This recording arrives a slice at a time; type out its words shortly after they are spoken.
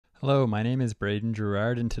Hello, my name is Brayden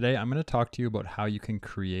Gerard, and today I'm going to talk to you about how you can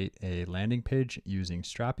create a landing page using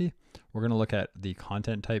Strapi. We're going to look at the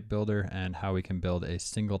content type builder and how we can build a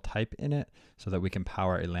single type in it so that we can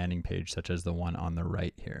power a landing page such as the one on the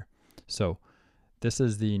right here. So this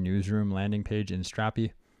is the newsroom landing page in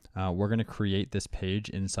Strapi. We're going to create this page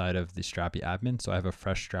inside of the Strapi admin. So I have a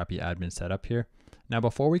fresh Strapi admin set up here. Now,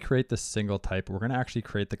 before we create this single type, we're going to actually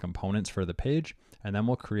create the components for the page, and then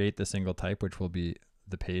we'll create the single type, which will be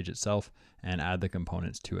the page itself, and add the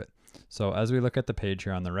components to it. So as we look at the page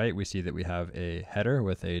here on the right, we see that we have a header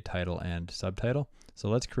with a title and subtitle. So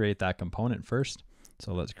let's create that component first.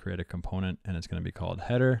 So let's create a component, and it's going to be called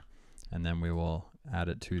header, and then we will add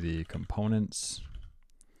it to the components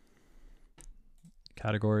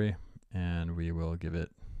category, and we will give it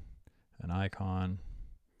an icon.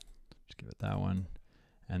 Just give it that one,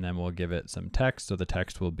 and then we'll give it some text. So the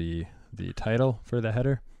text will be the title for the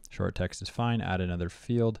header. Short text is fine. Add another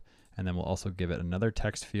field, and then we'll also give it another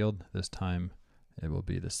text field. This time it will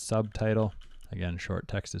be the subtitle. Again, short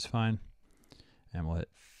text is fine, and we'll hit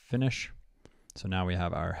finish. So now we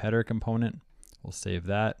have our header component. We'll save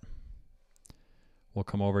that. We'll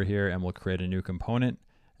come over here and we'll create a new component,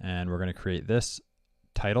 and we're going to create this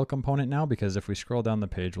title component now, because if we scroll down the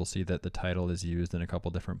page, we'll see that the title is used in a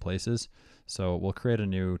couple different places. So we'll create a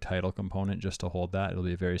new title component just to hold that. It'll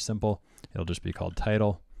be very simple. It'll just be called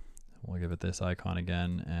title. We'll give it this icon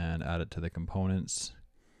again and add it to the components.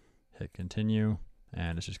 Hit continue,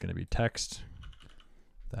 and it's just going to be text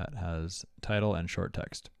that has title and short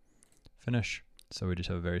text. Finish. So we just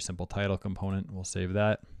have a very simple title component. We'll save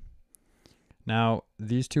that. Now,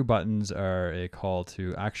 these two buttons are a call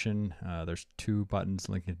to action. There's two buttons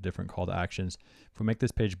linking to different call to actions. If we make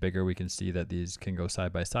this page bigger, we can see that these can go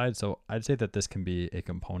side by side. So I'd say that this can be a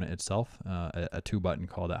component itself, a two-button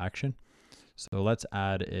call to action. So let's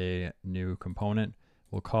add a new component.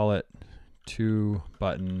 We'll call it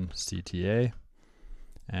 2-button CTA,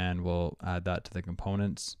 and we'll add that to the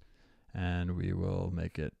components, and we will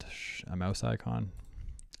make it a mouse icon.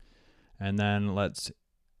 And then let's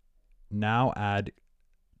now add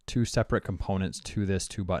two separate components to this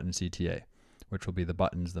 2-button CTA, which will be the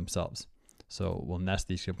buttons themselves. So we'll nest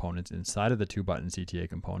these components inside of the 2-button CTA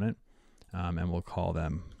component, and we'll call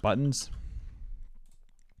them buttons.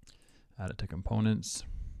 Add it to components,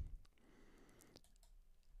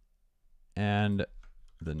 and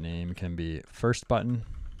the name can be first button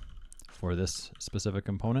for this specific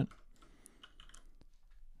component,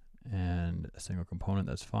 and a single component,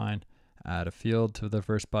 that's fine. Add a field to the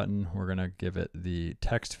first button. We're going to give it the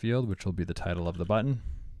text field, which will be the title of the button.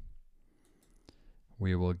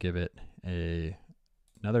 We will give it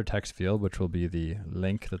another text field, which will be the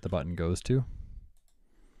link that the button goes to.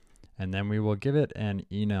 And then we will give it an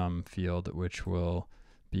enum field, which will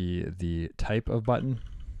be the type of button.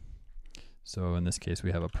 So in this case,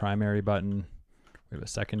 we have a primary button, we have a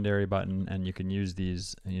secondary button, and you can use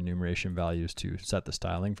these enumeration values to set the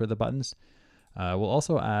styling for the buttons. We'll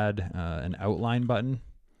also add an outline button,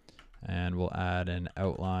 and we'll add an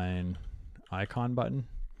outline icon button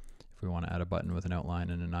if we want to add a button with an outline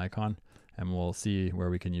and an icon, and we'll see where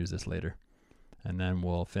we can use this later. And then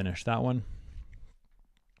we'll finish that one.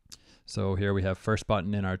 So here we have first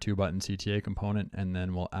button in our 2-button CTA component, and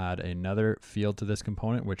then we'll add another field to this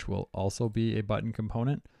component, which will also be a button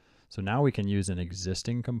component. So now we can use an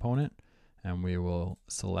existing component, and we will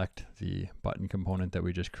select the button component that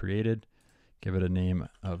we just created, give it a name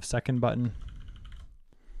of second button,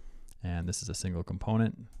 and this is a single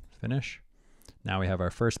component. Finish. Now we have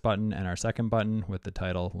our first button and our second button with the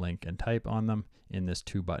title, link, and type on them in this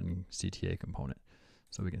 2-button CTA component.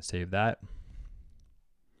 So we can save that.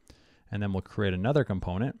 And then we'll create another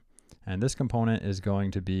component, and this component is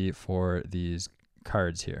going to be for these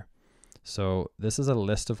cards here. So this is a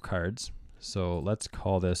list of cards. So let's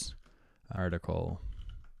call this article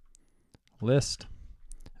list,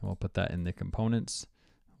 and we'll put that in the components.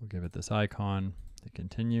 We'll give it this icon to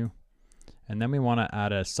continue. And then we want to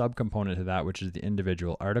add a subcomponent to that, which is the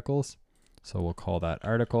individual articles. So we'll call that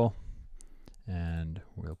article, and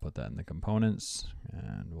we'll put that in the components,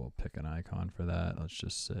 and we'll pick an icon for that. Let's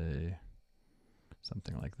just say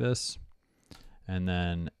something like this. And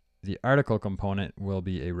then the article component will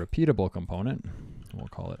be a repeatable component. We'll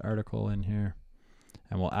call it article in here,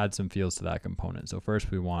 and we'll add some fields to that component. So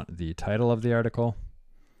first we want the title of the article,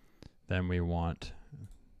 then we want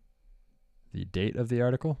the date of the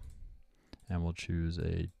article, and we'll choose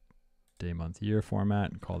a day, month, year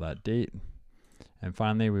format and call that date. And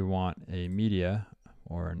finally, we want a media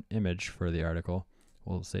or an image for the article.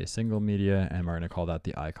 We'll say single media, and we're going to call that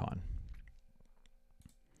the icon.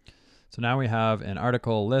 So now we have an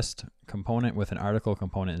article list component with an article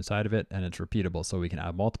component inside of it, and it's repeatable, so we can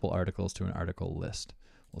add multiple articles to an article list.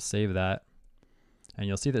 We'll save that, and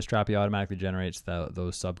you'll see that Strapi automatically generates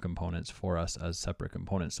those subcomponents for us as separate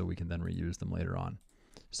components, so we can then reuse them later on.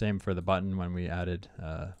 Same for the button. When we added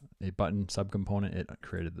a button subcomponent, it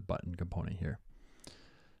created the button component here.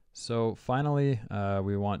 So finally,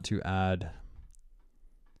 we want to add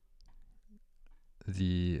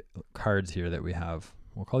the cards here that we have.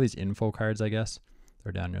 We'll call these info cards, I guess.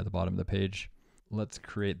 They're down near the bottom of the page. Let's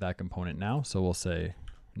create that component now. So we'll say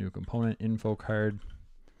new component info card,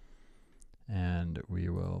 and we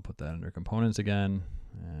will put that under components again,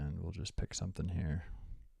 and we'll just pick something here.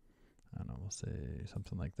 I don't know, we'll say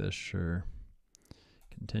something like this, sure.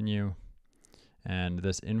 Continue. And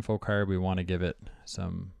this info card, we want to give it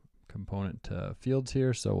some component fields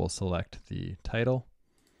here. So we'll select the title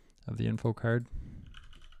of the info card.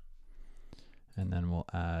 And then we'll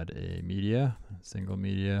add a media, single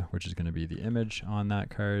media, which is going to be the image on that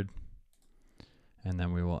card. And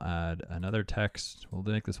then we will add another text. We'll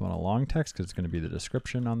make this one a long text because it's going to be the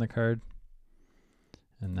description on the card.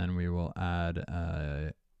 And then we will add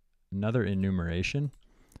another enumeration.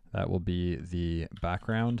 That will be the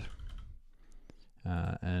background.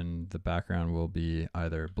 And the background will be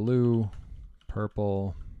either blue,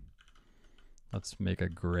 purple. Let's make a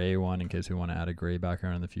gray one in case we want to add a gray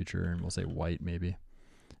background in the future, and we'll say white maybe.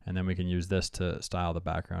 And then we can use this to style the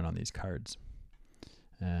background on these cards.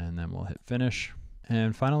 And then we'll hit finish.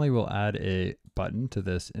 And finally, we'll add a button to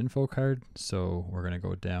this info card. So we're going to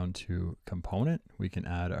go down to component. We can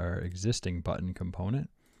add our existing button component.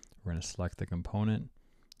 We're going to select the component,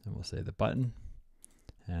 and we'll say the button.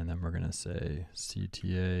 And then we're going to say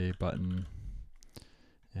CTA button,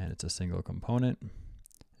 and it's a single component.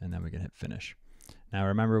 And then we can hit finish. Now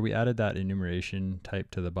remember, we added that enumeration type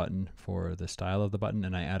to the button for the style of the button,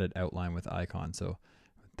 and I added outline with icon. So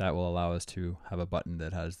that will allow us to have a button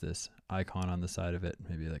that has this icon on the side of it,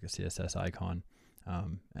 maybe like a CSS icon,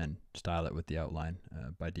 and style it with the outline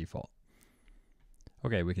by default.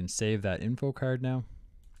 Okay, we can save that info card now.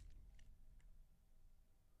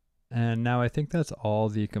 And now I think that's all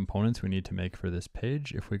the components we need to make for this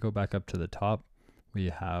page. If we go back up to the top, we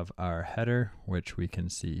have our header, which we can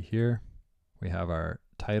see here. We have our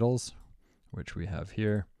titles, which we have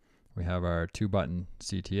here. We have our two-button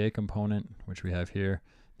CTA component, which we have here.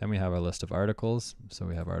 Then we have our list of articles. So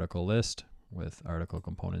we have article list with article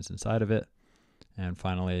components inside of it. And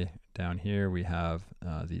finally, down here, we have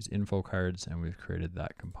these info cards, and we've created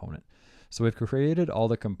that component. So we've created all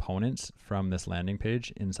the components from this landing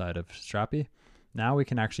page inside of Strapi. Now we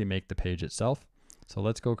can actually make the page itself. So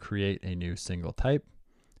let's go create a new single type,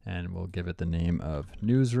 and we'll give it the name of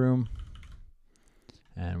newsroom,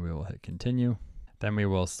 and we will hit continue. Then we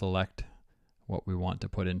will select what we want to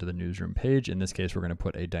put into the newsroom page. In this case, we're going to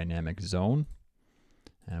put a dynamic zone,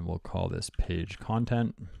 and we'll call this page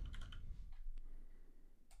content.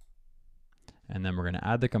 And then we're going to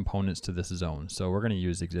add the components to this zone. So we're going to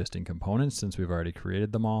use existing components since we've already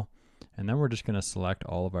created them all. And then we're just going to select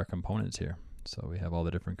all of our components here. So we have all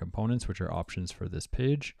the different components, which are options for this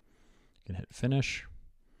page. You can hit finish.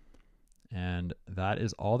 And that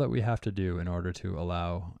is all that we have to do in order to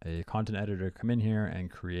allow a content editor to come in here and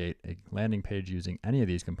create a landing page using any of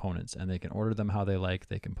these components. And they can order them how they like.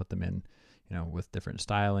 They can put them in, with different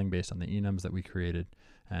styling based on the enums that we created.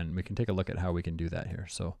 And we can take a look at how we can do that here.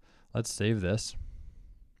 So let's save this.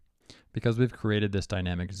 Because we've created this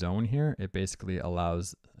dynamic zone here, it basically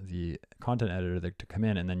allows the content editor to come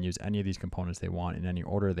in and then use any of these components they want in any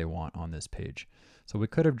order they want on this page. So we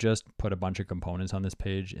could have just put a bunch of components on this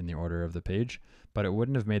page in the order of the page, but it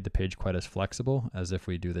wouldn't have made the page quite as flexible as if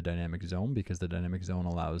we do the dynamic zone, because the dynamic zone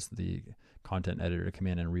allows the content editor to come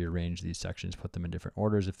in and rearrange these sections, put them in different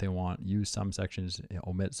orders if they want, use some sections,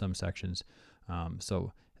 omit some sections.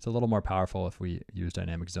 So it's a little more powerful if we use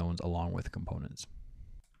dynamic zones along with components.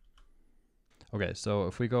 Okay, so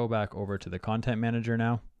if we go back over to the content manager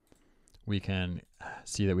now, we can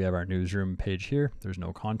see that we have our newsroom page here. There's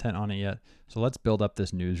no content on it yet. So let's build up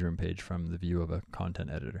this newsroom page from the view of a content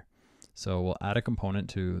editor. So we'll add a component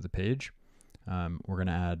to the page. We're going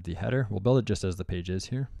to add the header. We'll build it just as the page is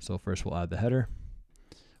here. So first we'll add the header.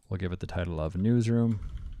 We'll give it the title of newsroom.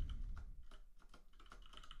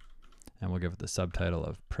 And we'll give it the subtitle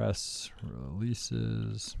of press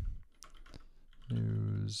releases,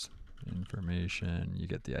 news, information. You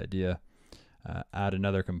get the idea. Add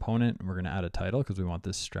another component. We're going to add a title because we want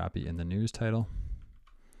this Strapi in the news title.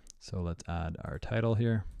 So let's add our title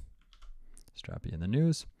here, Strapi in the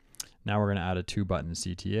news. Now we're going to add a two-button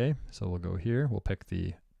CTA. So we'll go here. We'll pick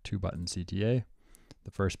the two-button CTA.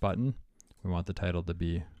 The first button, we want the title to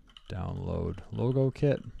be download logo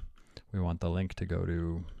kit. We want the link to go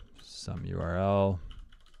to some URL.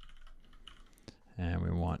 And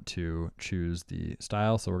we want to choose the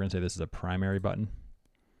style. So we're going to say this is a primary button.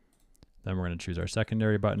 Then we're going to choose our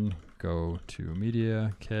secondary button, go to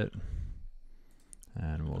media kit,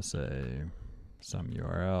 and we'll say some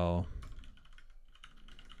URL.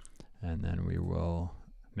 And then we will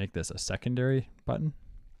make this a secondary button.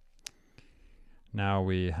 Now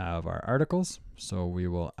we have our articles. So we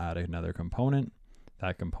will add another component.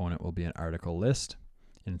 That component will be an article list.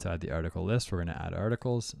 Inside the article list, we're going to add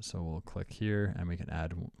articles. So we'll click here and we can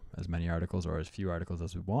add as many articles or as few articles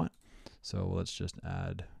as we want. So let's just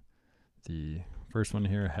add the first one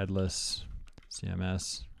here, headless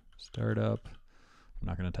CMS startup. I'm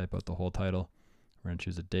not going to type out the whole title. We're going to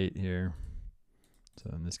choose a date here.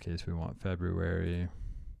 So in this case, we want February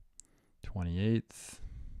 28th.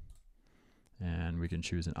 And we can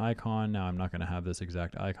choose an icon. Now I'm not going to have this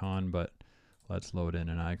exact icon, but let's load in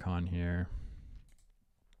an icon here.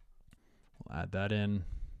 We'll add that in.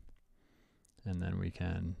 And then we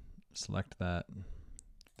can select that,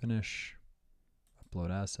 finish,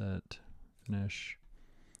 upload asset, finish.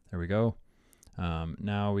 There we go.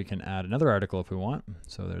 Now we can add another article if we want.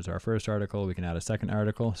 So there's our first article. We can add a second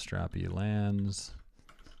article, Strapi lands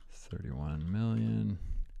 31 million.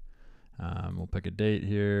 We'll pick a date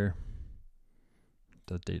here.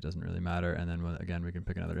 The date doesn't really matter. And then again, we can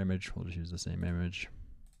pick another image. We'll just use the same image.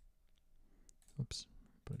 Oops,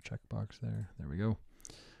 put a checkbox there. There we go.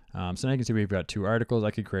 So now you can see we've got two articles.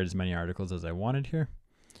 I could create as many articles as I wanted here.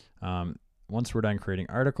 Once we're done creating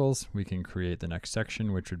articles, we can create the next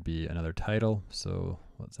section, which would be another title. So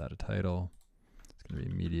let's add a title. It's going to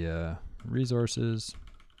be media resources.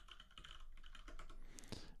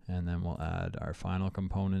 And then we'll add our final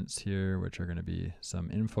components here, which are going to be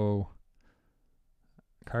some info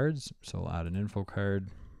cards. So we'll add an info card,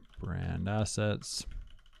 brand assets.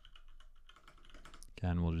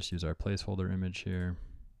 Again, we'll just use our placeholder image here.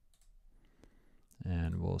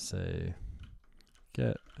 And we'll say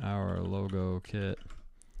get our logo kit ...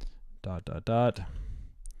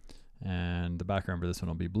 And the background for this one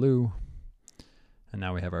will be blue. And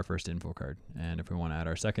now we have our first info card. And if we want to add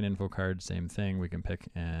our second info card, same thing. We can pick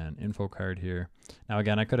an info card here. Now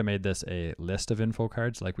again, I could have made this a list of info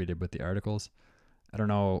cards like we did with the articles. I don't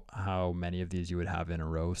know how many of these you would have in a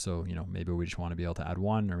row. So, you know, maybe we just want to be able to add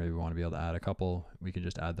one, or maybe we want to be able to add a couple. We can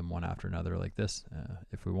just add them one after another like this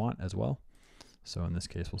if we want as well. So in this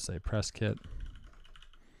case, we'll say press kit.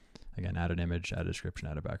 Again, add an image, add a description,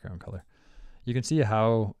 add a background color. You can see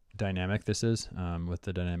how dynamic this is with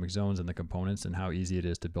the dynamic zones and the components, and how easy it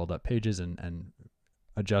is to build up pages and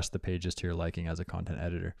adjust the pages to your liking as a content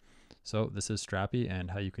editor. So this is Strapi and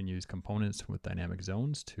how you can use components with dynamic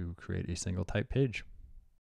zones to create a single type page.